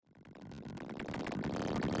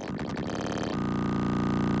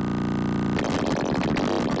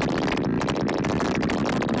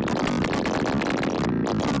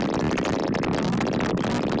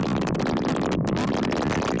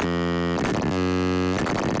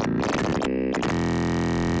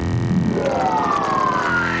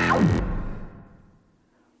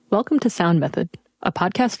Welcome to Sound Method, a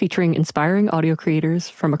podcast featuring inspiring audio creators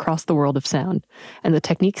from across the world of sound and the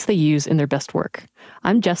techniques they use in their best work.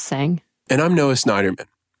 I'm Jess Tsang. And I'm Sniderman.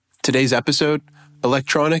 Today's episode,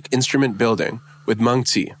 Electronic Instrument Building with Meng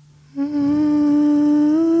Qi.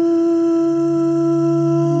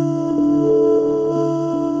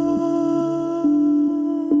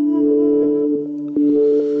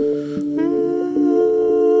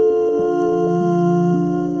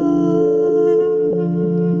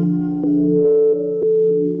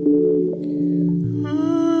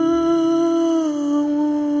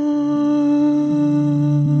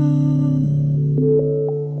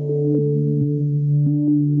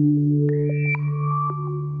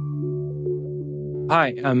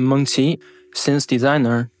 Hi, I'm Meng Qi, synth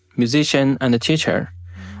designer, musician, and teacher.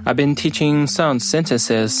 I've been teaching sound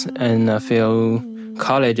synthesis in a few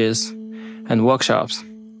colleges and workshops.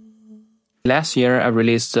 Last year, I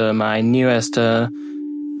released my newest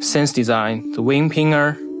synth design, the wing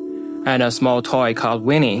pinger, and a small toy called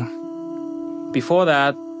Winnie. Before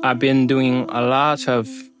that, I've been doing a lot of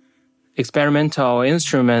experimental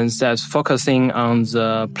instruments that's focusing on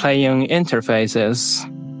the playing interfaces,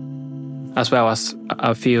 as well as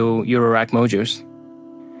a few Eurorack modules.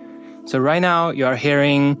 So right now, you are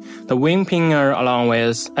hearing the wing pinger along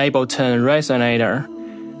with Ableton Resonator.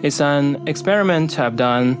 It's an experiment I've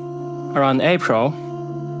done around April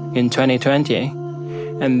in 2020,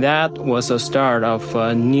 and that was the start of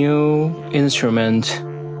a new instrument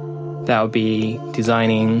that I'll be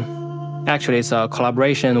designing. Actually, it's a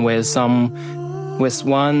collaboration with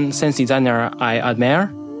one synth designer I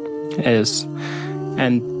admire.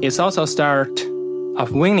 And it's also start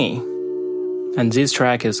of Winnie. And this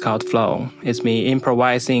track is called Flow. It's me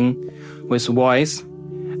improvising with voice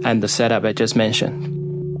and the setup I just mentioned.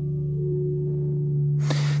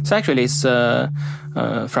 So actually it's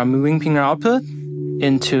from wing pinger output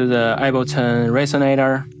into the Ableton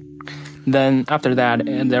Resonator. Then after that,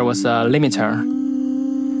 there was a limiter.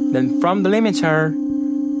 Then from the limiter,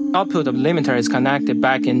 output of the limiter is connected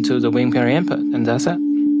back into the wing pinger input, and that's it.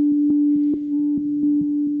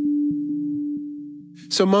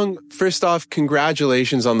 So Meng, first off,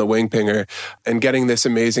 congratulations on the wing pinger and getting this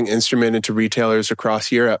amazing instrument into retailers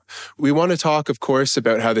across Europe. We want to talk, of course,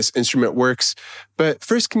 about how this instrument works. But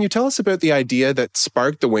first, can you tell us about the idea that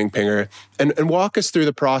sparked the wing pinger and walk us through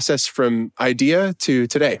the process from idea to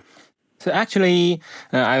today? So actually,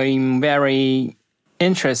 I'm very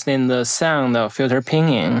interested in the sound of filter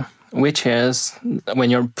pinging, which is when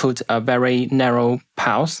you put a very narrow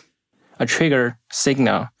pulse, a trigger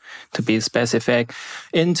signal, to be specific,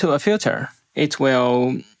 into a filter, it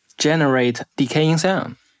will generate decaying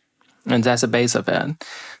sound. And that's the base of it.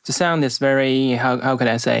 The sound is very, how can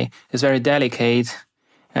I say, it's very delicate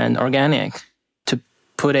and organic. To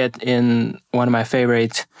put it in one of my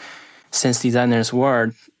favorite synth designers'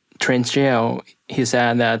 words, Trent Gill, he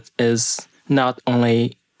said that is not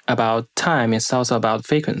only about time, it's also about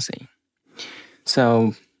frequency.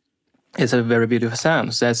 So it's a very beautiful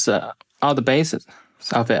sound. So that's all the basis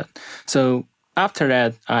of it. So after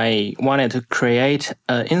that, I wanted to create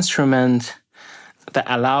an instrument that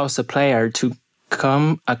allows the player to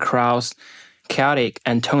come across chaotic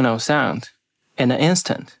and tonal sound in an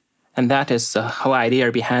instant. And that is the whole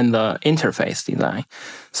idea behind the interface design.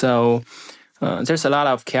 So there's a lot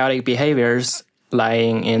of chaotic behaviors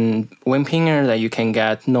lying in wing pinger that you can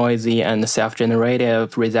get noisy and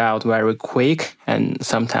self-generative result very quick, and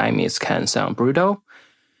sometimes it can sound brutal.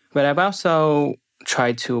 But I've also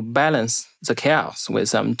try to balance the chaos with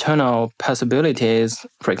some tonal possibilities.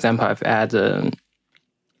 For example, I've added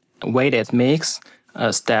a weighted mix,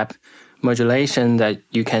 a step modulation that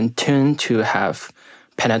you can tune to have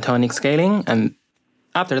pentatonic scaling. And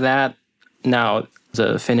after that, now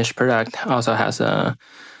the finished product also has a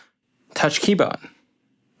touch keyboard,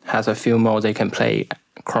 has a few modes they can play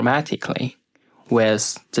chromatically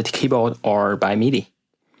with the keyboard or by MIDI.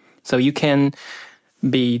 So you can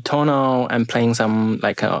be tonal and playing some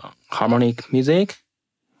like harmonic music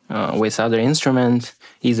with other instruments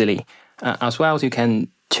easily. As well as you can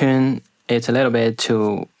tune it a little bit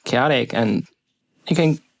to chaotic, and you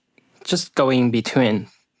can just go in between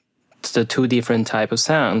the two different types of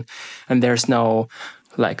sound. And there's no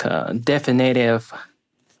like a definitive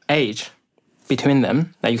age between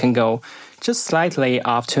them that you can go just slightly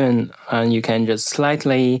off tune and you can just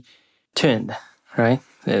slightly tuned, right?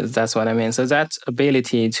 That's what I mean. So that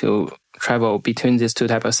ability to travel between these two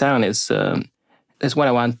types of sound is what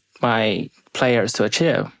I want my players to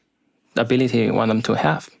achieve. The ability I want them to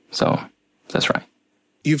have. So that's right.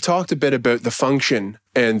 You've talked a bit about the function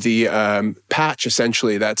and the patch,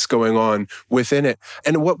 essentially, that's going on within it.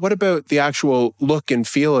 And what about the actual look and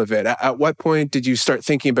feel of it? At what point did you start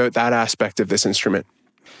thinking about that aspect of this instrument?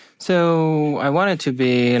 So I want it to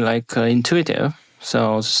be like intuitive.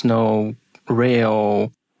 So there's no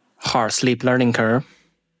real hard sleep learning curve.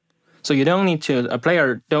 So a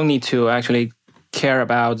player don't need to actually care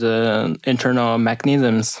about the internal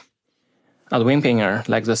mechanisms of the wing pinger,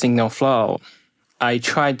 like the signal flow. I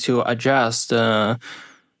tried to adjust the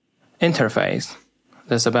interface.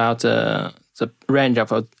 That's about the range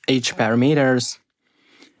of each parameters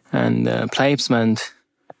and the placement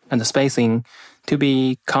and the spacing to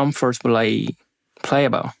be comfortably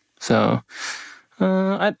playable. So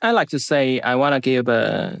I like to say I want to give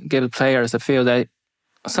the players a feel that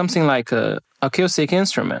something like a acoustic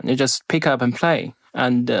instrument. You just pick up and play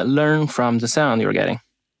and learn from the sound you're getting.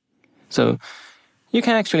 So you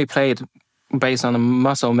can actually play it based on a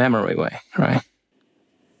muscle memory way, right?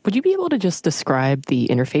 Would you be able to just describe the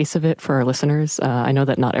interface of it for our listeners? I know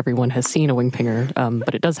that not everyone has seen a wing pinger,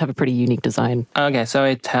 but it does have a pretty unique design. Okay, so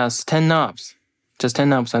it has 10 knobs. Just 10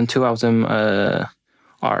 knobs, and 2 of them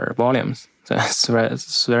are volumes. So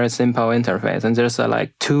it's very simple interface. And there's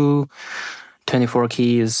like 2 24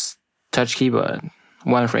 keys touch keyboard,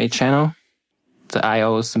 1 for each channel. The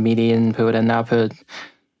IOs, MIDI input and output,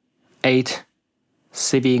 8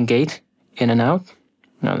 CV gate in and out,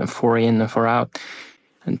 4 in and 4 out,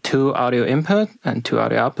 and 2 audio input and 2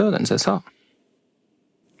 audio output, and that's all.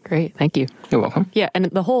 Great, thank you. You're welcome. Yeah, and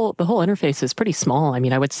the whole interface is pretty small. I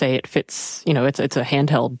mean, I would say it fits. It's a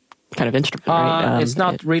handheld kind of instrument, right? It's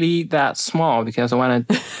not really that small because I want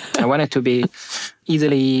it to be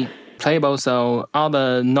easily playable. So all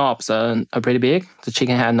the knobs are pretty big. The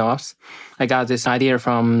chicken head knobs. I got this idea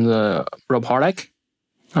from the robotic.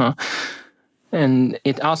 And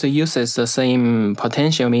it also uses the same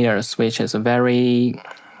potentiometers, which is a very,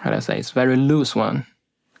 it's very loose one.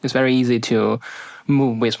 It's very easy to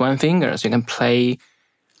move with one finger. So you can play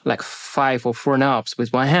like 5 or 4 knobs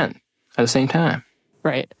with one hand at the same time.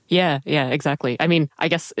 Right. Yeah, exactly. I mean, I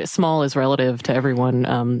guess small is relative to everyone.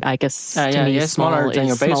 I guess to me, smaller than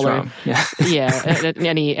your bass drum. Yeah,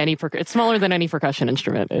 it's smaller than any percussion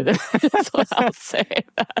instrument. That's what I'll say.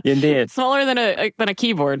 Indeed, smaller than a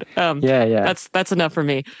keyboard. That's enough for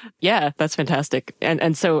me. Yeah, that's fantastic.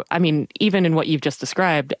 And so, I mean, even in what you've just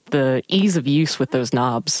described, the ease of use with those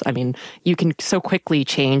knobs. I mean, you can so quickly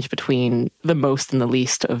change between the most and the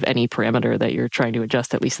least of any parameter that you're trying to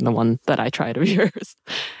adjust. At least in the one that I tried of yours.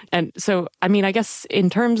 And so, I mean, I guess in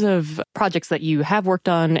terms of projects that you have worked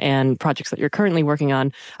on and projects that you're currently working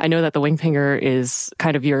on, I know that the wing pinger is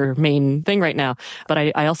kind of your main thing right now, but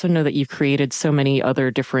I also know that you've created so many other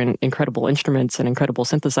different incredible instruments and incredible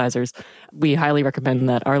synthesizers. We highly recommend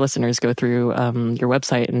that our listeners go through your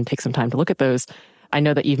website and take some time to look at those. I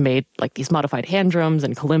know that you've made like these modified hand drums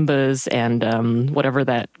and kalimbas and whatever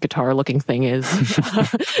that guitar-looking thing is,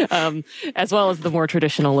 as well as the more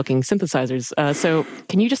traditional-looking synthesizers. So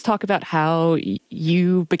can you just talk about how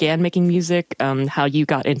you began making music, how you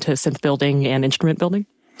got into synth building and instrument building?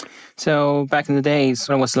 So back in the days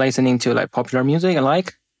when I was listening to like popular music when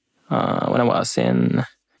I was in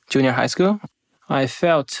junior high school, I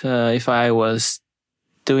felt if I was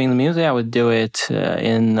doing the music, I would do it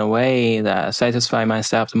in a way that satisfied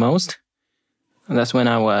myself the most. And that's when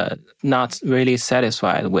I was not really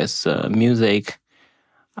satisfied with the music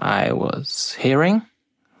I was hearing.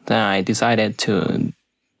 Then I decided to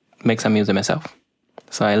make some music myself.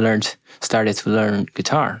 So I started to learn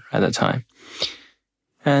guitar at that time.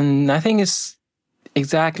 And I think it's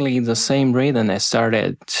exactly the same reason I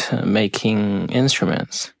started making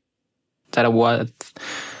instruments. That I was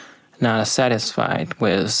not satisfied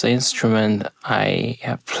with the instrument I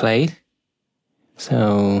have played.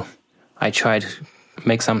 So I tried to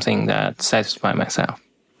make something that satisfied myself.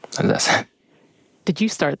 And that's it. Did you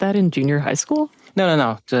start that in junior high school?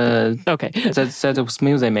 No. Okay. that was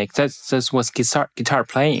music make. That was guitar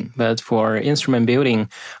playing. But for instrument building,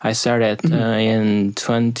 I started in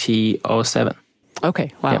 2007.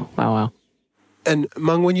 Okay. Wow. Yeah. Wow. And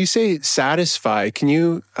Meng, when you say satisfy, can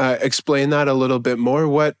you explain that a little bit more?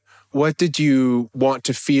 What did you want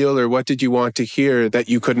to feel or what did you want to hear that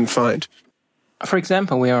you couldn't find? For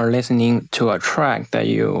example, we are listening to a track that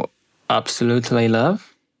you absolutely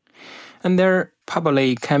love. And there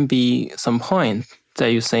probably can be some point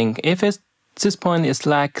that you think, if this point is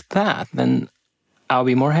like that, then I'll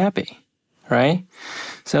be more happy, right?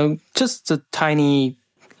 So just a tiny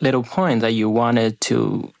little point that you wanted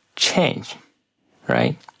to change,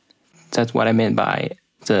 right? That's what I mean by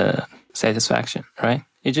the satisfaction, right?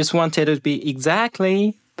 You just wanted it to be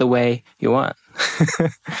exactly the way you want.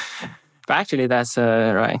 But actually, that's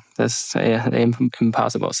right. That's an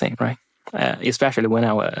impossible thing, right? Especially when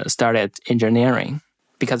I started engineering,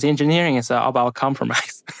 because engineering is all about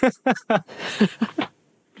compromise.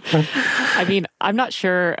 I mean, I'm not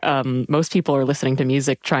sure most people are listening to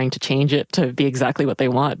music trying to change it to be exactly what they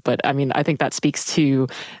want. But I mean, I think that speaks to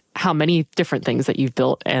how many different things that you've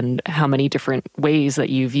built and how many different ways that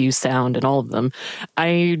you've used sound in all of them.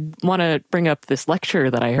 I want to bring up this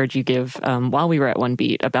lecture that I heard you give while we were at One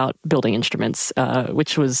Beat about building instruments,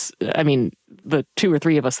 which was, I mean, the 2 or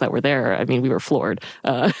 3 of us that were there, I mean, we were floored.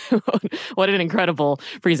 What an incredible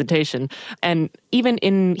presentation. And even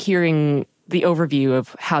in hearing the overview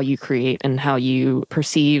of how you create and how you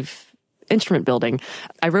perceive instrument building,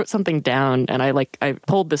 I wrote something down and I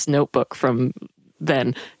pulled this notebook from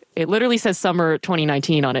then. It literally says summer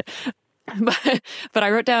 2019 on it. But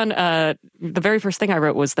I wrote down, the very first thing I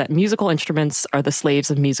wrote was that musical instruments are the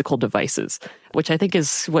slaves of musical devices, which I think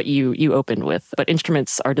is what you opened with. But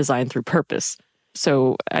instruments are designed through purpose.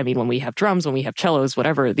 So, I mean, when we have drums, when we have cellos,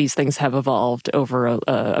 whatever, these things have evolved over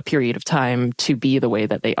a period of time to be the way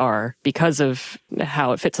that they are because of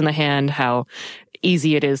how it fits in the hand, how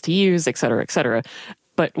easy it is to use, et cetera, et cetera.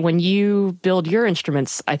 But when you build your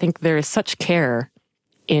instruments, I think there is such care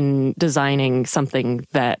in designing something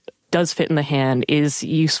that does fit in the hand, is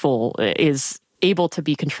useful, is able to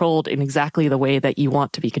be controlled in exactly the way that you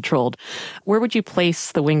want to be controlled. Where would you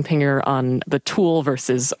place the Wing Pinger on the tool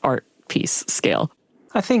versus art piece scale?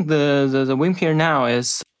 I think the Wing Pinger now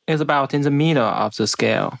is about in the middle of the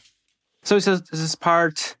scale. So this is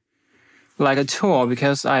part like a tool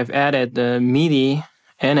because I've added the MIDI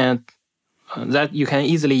in it that you can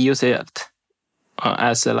easily use it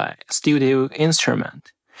as a studio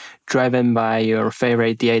instrument driven by your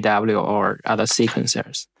favorite DAW or other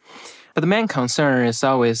sequencers. But the main concern is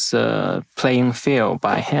always playing feel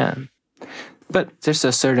by hand. But there's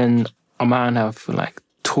a certain amount of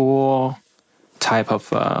tool type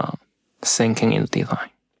of thinking in design.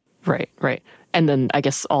 Right. And then I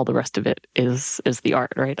guess all the rest of it is the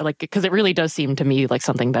art, right? Because it really does seem to me like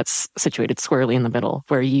something that's situated squarely in the middle,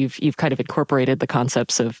 where you've kind of incorporated the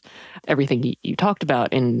concepts of everything you talked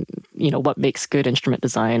about in, what makes good instrument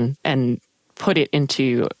design and put it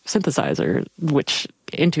into a synthesizer, which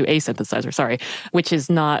is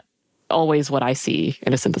not always what I see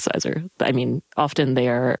in a synthesizer. I mean, often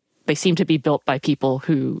they seem to be built by people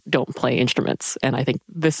who don't play instruments. And I think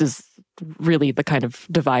this is really the kind of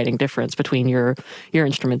dividing difference between your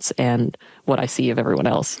instruments and what I see of everyone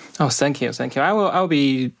else. Oh, thank you. I'll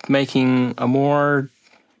be making a more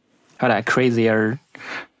crazier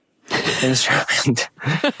instrument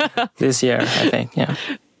this year, I think. Yeah.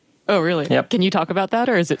 Oh, really? Yep. Can you talk about that,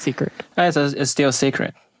 or is it secret? It's still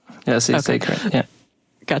secret. Yes, it's secret. Yeah.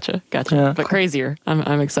 Gotcha. Yeah. But crazier.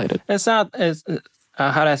 I'm excited. It's not.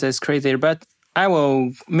 How do I say it's crazier? But I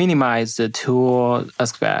will minimize the tool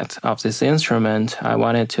aspect of this instrument. I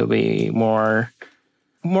want it to be more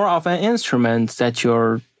of an instrument that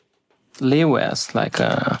you live with,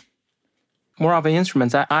 more of an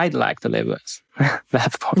instrument that I'd like to live with.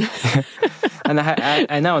 That point. And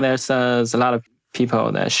I know there's a lot of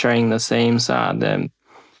people that are sharing the same thought. There's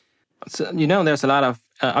a lot of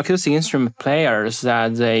acoustic instrument players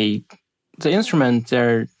that the instrument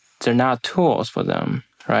they're not tools for them,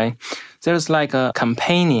 right? There's a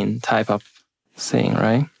companion type of thing,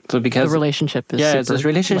 right? So because the relationship is the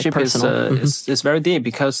relationship is very deep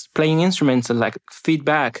because playing instruments are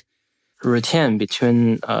feedback routine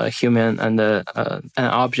between a human and an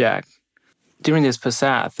object. During this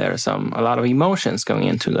process, there's a lot of emotions going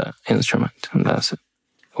into the instrument, and that's it.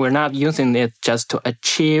 We're not using it just to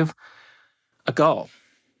achieve a goal.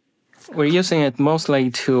 We're using it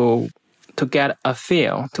mostly to get a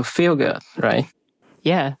feel, to feel good, right?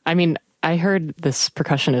 Yeah. I mean, I heard this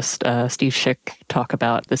percussionist, Steve Schick, talk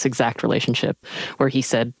about this exact relationship where he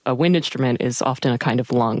said a wind instrument is often a kind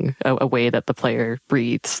of lung, a way that the player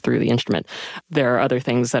breathes through the instrument. There are other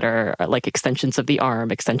things that are like extensions of the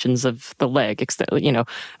arm, extensions of the leg, et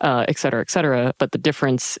cetera, et cetera. But the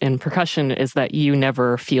difference in percussion is that you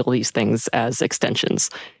never feel these things as extensions.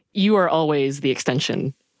 You are always the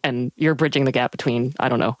extension. And you're bridging the gap between, I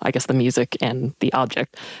don't know, I guess the music and the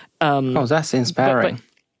object. That's inspiring.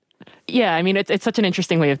 Yeah, I mean, it's such an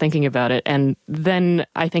interesting way of thinking about it. And then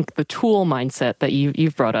I think the tool mindset that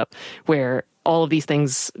you've brought up, where all of these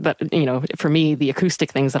things that, for me, the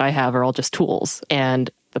acoustic things that I have are all just tools. And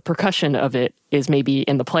the percussion of it is maybe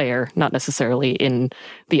in the player, not necessarily in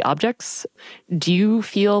the objects. Do you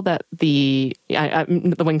feel that the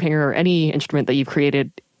Wing Pinger or any instrument that you've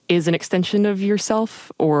created is an extension of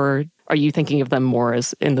yourself, or are you thinking of them more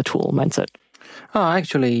as in the tool mindset? Oh,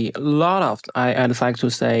 actually, I'd like to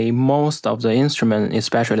say most of the instruments,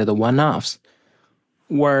 especially the one-offs,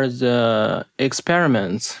 were the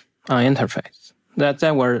experiments on interface.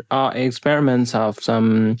 That were all experiments of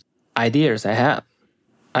some ideas I had.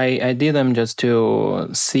 I did them just to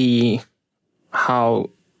see how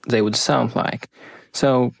they would sound like.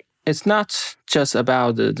 So it's not just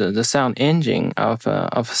about the sound engine of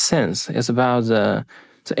synth. It's about the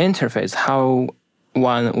interface, how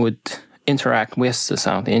one would interact with the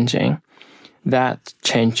sound engine that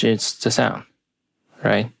changes the sound,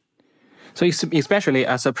 right? So especially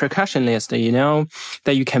as a percussionist, you know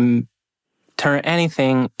that you can turn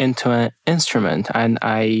anything into an instrument. And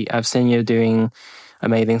I've seen you doing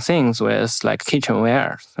amazing things with like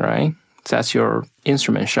kitchenware, right? That's your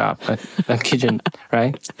instrument shop, a kitchen,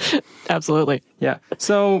 right? Absolutely. Yeah.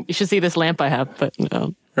 So you should see this lamp I have, but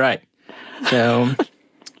no. Right. So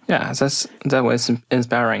yeah, that was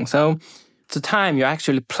inspiring. So the time you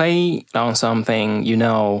actually play on something, you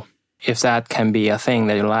know if that can be a thing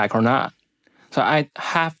that you like or not. So I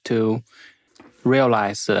have to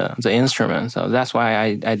realize the instrument. So that's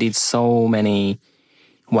why I did so many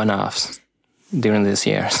one-offs during these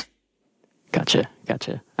years. Gotcha.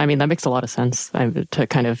 I mean, that makes a lot of sense. To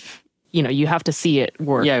kind of, you have to see it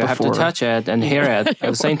work. Yeah, you have to touch it and hear it at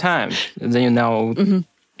the same time. Then you know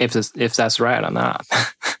if that's right or not.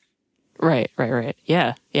 Right.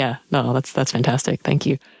 Yeah. No, that's fantastic. Thank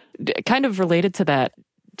you. Kind of related to that,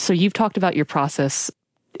 so you've talked about your process,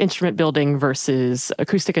 instrument building versus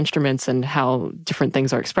acoustic instruments and how different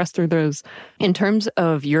things are expressed through those. In terms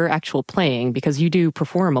of your actual playing, because you do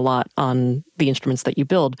perform a lot on the instruments that you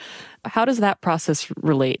build, how does that process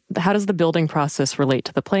relate? How does the building process relate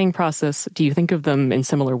to the playing process? Do you think of them in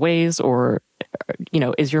similar ways, or,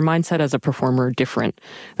 is your mindset as a performer different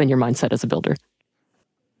than your mindset as a builder?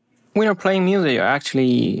 When you're playing music, you're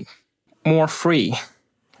actually more free,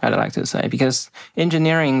 I'd like to say, because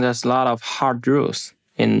engineering, there's a lot of hard rules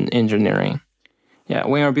in engineering. Yeah,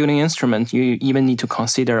 when you're building instruments, you even need to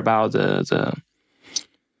consider about the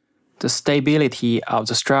stability of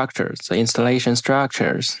the structures, the installation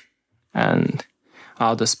structures, and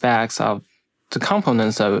all the specs of the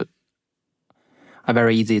components are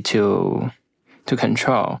very easy to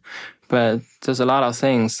control. But there's a lot of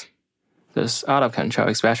things that's out of control,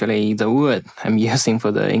 especially the wood I'm using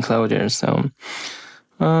for the enclosures. So,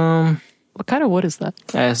 what kind of wood is that?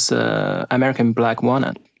 It's American black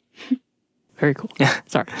walnut. Very cool.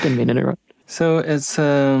 Sorry, didn't mean to interrupt. So it's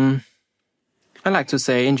I like to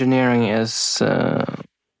say engineering is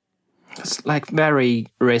it's like very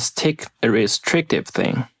restrictive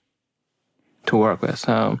thing to work with.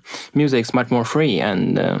 So music is much more free,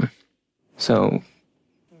 and so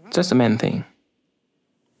that's the main thing.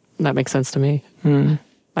 That makes sense to me.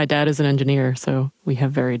 My dad is an engineer, so we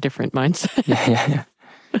have very different mindsets. Yeah.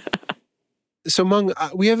 So Meng,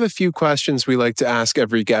 we have a few questions we like to ask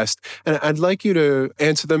every guest, and I'd like you to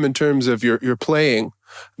answer them in terms of your playing.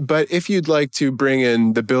 But if you'd like to bring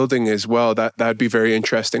in the building as well, that'd be very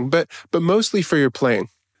interesting. But mostly for your playing.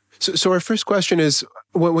 So our first question is,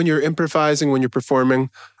 when you're improvising, when you're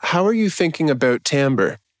performing, how are you thinking about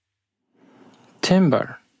timbre?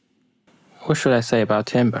 Timbre. What should I say about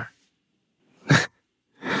timbre?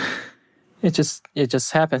 It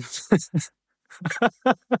just happens.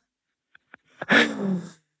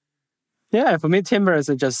 Yeah, for me, timbre is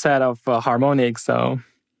just a set of harmonics. So,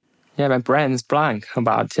 yeah, my brain is blank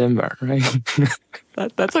about timbre, right?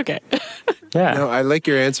 That's okay. Yeah. No, I like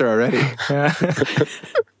your answer already. Yeah.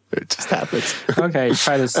 It just happens. Okay,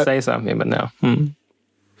 try to say something, but no.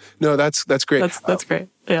 No, that's great. That's great.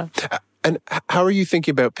 Yeah. And how are you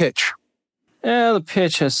thinking about pitch? Yeah, the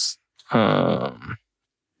pitch is.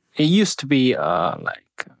 It used to be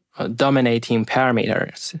like dominating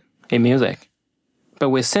parameters in music. But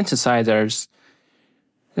with synthesizers,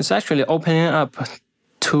 it's actually opening up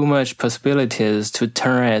too much possibilities to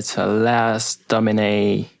turn it to less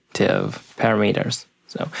dominative parameters.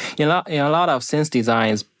 So in a lot of synth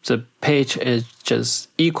designs, the pitch is just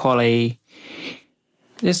equal with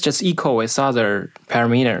other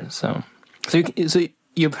parameters. So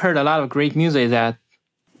you've heard a lot of great music that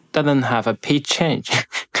doesn't have a pitch change,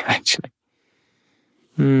 actually.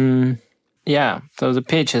 Yeah, so the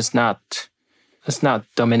pitch is not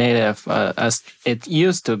dominative as it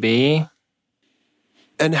used to be.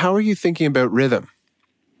 And how are you thinking about rhythm?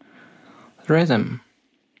 Rhythm.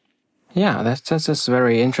 Yeah, that's a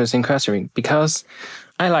very interesting question, because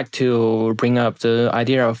I like to bring up the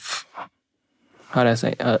idea of, how do I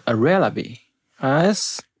say, a relaby. I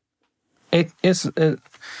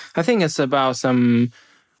think it's about some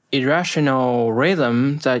irrational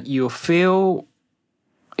rhythm that you feel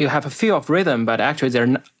you have a feel of rhythm, but actually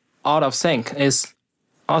they're out of sync. Is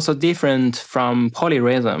also different from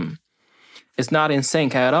polyrhythm. It's not in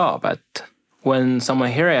sync at all, but when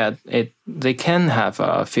someone hears it, they can have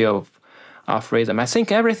a feel of rhythm. I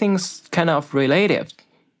think everything's kind of related,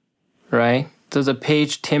 right? To the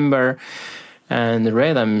pitch, timbre, and the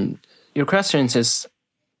rhythm. Your question is,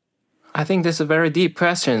 I think this is a very deep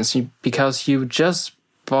question because you just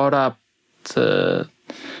brought up the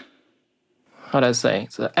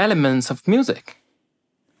elements of music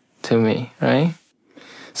to me, right?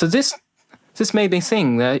 So this made me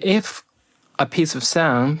think that if a piece of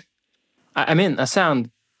sound, a sound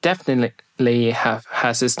definitely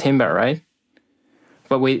has this timbre, right?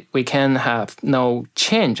 But we can have no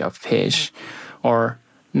change of pitch or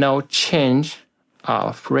no change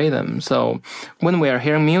of rhythm. So when we are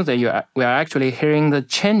hearing music, we are actually hearing the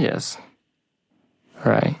changes,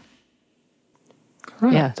 right?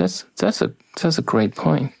 Right. Yeah, that's a great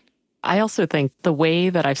point. I also think the way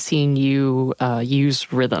that I've seen you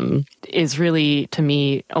use rhythm is really, to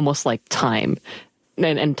me, almost like time.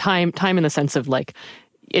 And time in the sense of like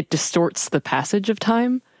it distorts the passage of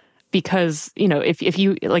time because, if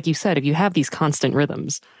you, like you said, if you have these constant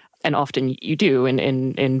rhythms, and often you do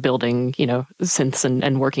in building, synths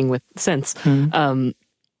and working with synths,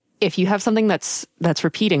 if you have something that's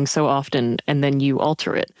repeating so often and then you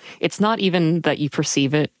alter it, it's not even that you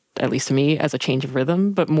perceive it, at least to me, as a change of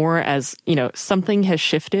rhythm, but more as, something has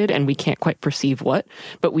shifted and we can't quite perceive what,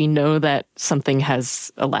 but we know that something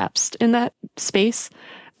has elapsed in that space.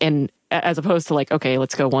 And as opposed to like, okay,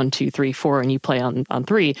 let's go 1, 2, 3, 4, and you play on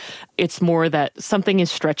 3, it's more that something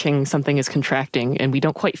is stretching, something is contracting, and we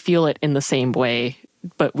don't quite feel it in the same way,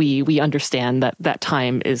 but we understand that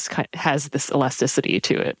time has this elasticity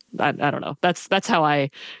to it. I don't know. That's how I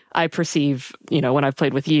perceive, when I've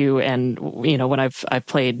played with you and, when I've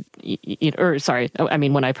played,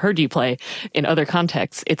 when I've heard you play in other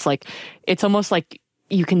contexts, it's almost like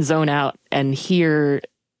you can zone out and hear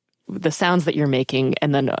the sounds that you're making,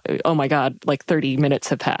 and then, oh my God, like 30 minutes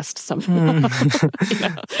have passed. Thank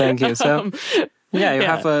you. So, you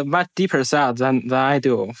have a much deeper sound than I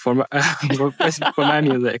do for my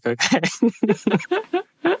music. Okay.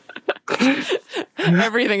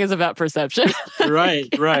 Everything is about perception. Right.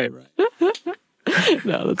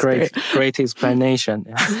 No, that's great explanation.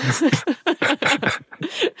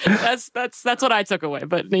 That's what I took away,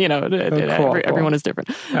 but everyone is different.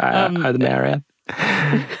 I admire it.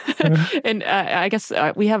 And I guess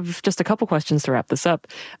we have just a couple questions to wrap this up.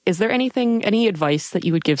 Is there any advice that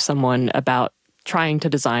you would give someone about trying to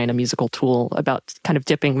design a musical tool, about kind of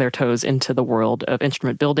dipping their toes into the world of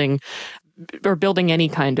instrument building, or building any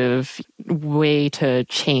kind of way to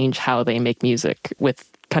change how they make music with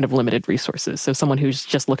kind of limited resources? So someone who's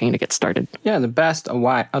just looking to get started. Yeah, the best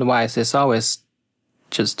advice is always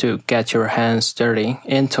just to get your hands dirty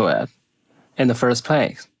into it in the first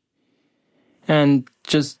place. And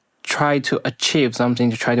just try to achieve something,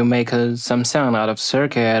 to try to make some sound out of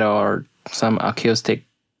circuit or some acoustic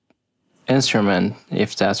instrument,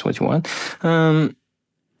 if that's what you want. And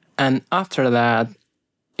after that,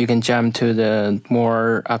 you can jump to the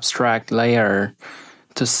more abstract layer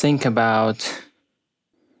to think about,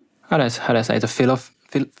 how do I say,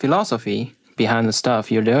 the philosophy behind the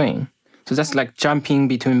stuff you're doing. So that's like jumping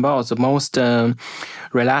between both the most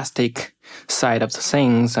realistic side of the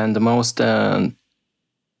things and the most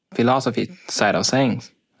philosophy side of things.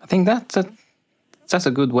 I think that's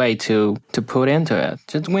a good way to put into it.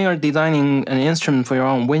 Just when you're designing an instrument for your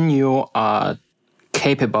own, when you are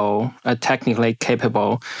technically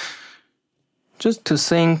capable, just to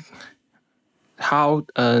think how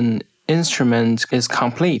an instrument is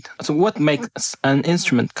complete. So what makes an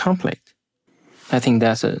instrument complete? I think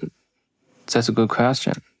that's a good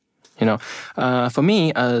question. For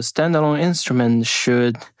me, a standalone instrument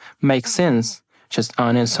should make sense just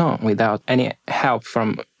on its own without any help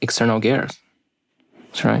from external gears.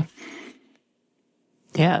 That's right.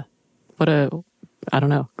 Yeah. What a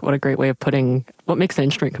great way of putting what makes an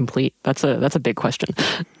instrument complete. That's a big question.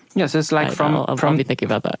 Yes, it's like I'll be thinking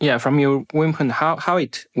about that. Yeah, from your viewpoint, how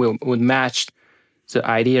it would match the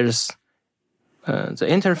ideas, the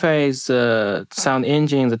interface, the sound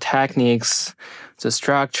engine, the techniques, the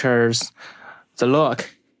structures, the look,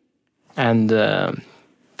 and the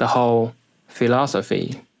whole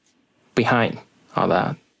philosophy behind all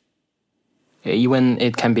that. Even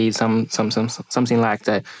it can be something like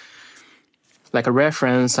a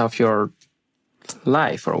reference of your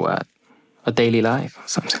life or what, a daily life, or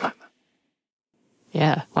something like that.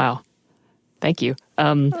 Yeah. Wow. Thank you.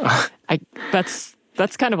 That's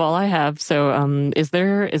that's kind of all I have. So is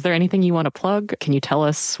there anything you want to plug? Can you tell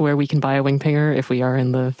us where we can buy a wing pinger if we are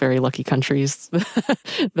in the very lucky countries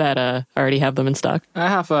that already have them in stock? I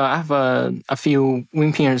have a few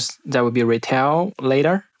wing pingers that will be retail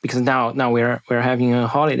later, because now we're having a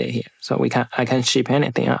holiday here, so I can ship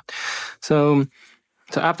anything out. So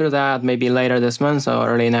after that, maybe later this month or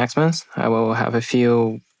early next month, I will have a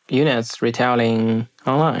few units retailing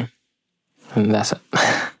online. And that's it.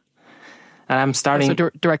 And I'm starting... So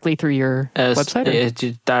directly through your website? It's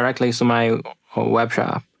directly to my web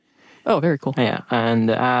shop. Oh, very cool. Yeah, and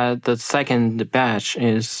the second batch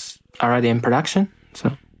is already in production.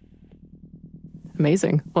 So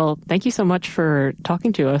amazing. Well, thank you so much for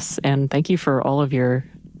talking to us, and thank you for all of your,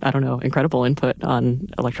 incredible input on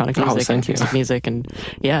electronic music and acoustic music. And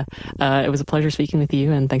yeah, it was a pleasure speaking with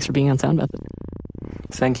you, and thanks for being on Sound Method.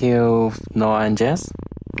 Thank you, Noah and Jess.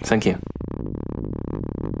 Thank you.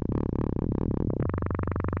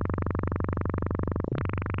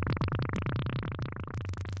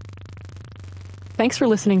 Thanks for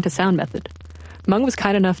listening to Sound Method. Meng was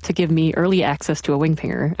kind enough to give me early access to a wing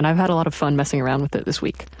pinger, and I've had a lot of fun messing around with it this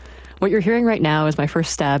week. What you're hearing right now is my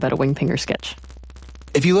first stab at a wing pinger sketch.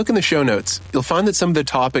 If you look in the show notes, you'll find that some of the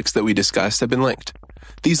topics that we discussed have been linked.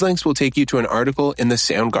 These links will take you to an article in the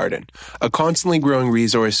Sound Garden, a constantly growing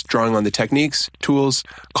resource drawing on the techniques, tools,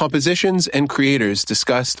 compositions, and creators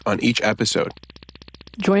discussed on each episode.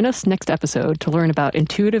 Join us next episode to learn about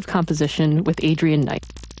intuitive composition with Adrian Knight.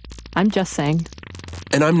 I'm Jess Tsang.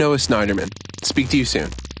 And I'm Noah Sniderman. Speak to you soon.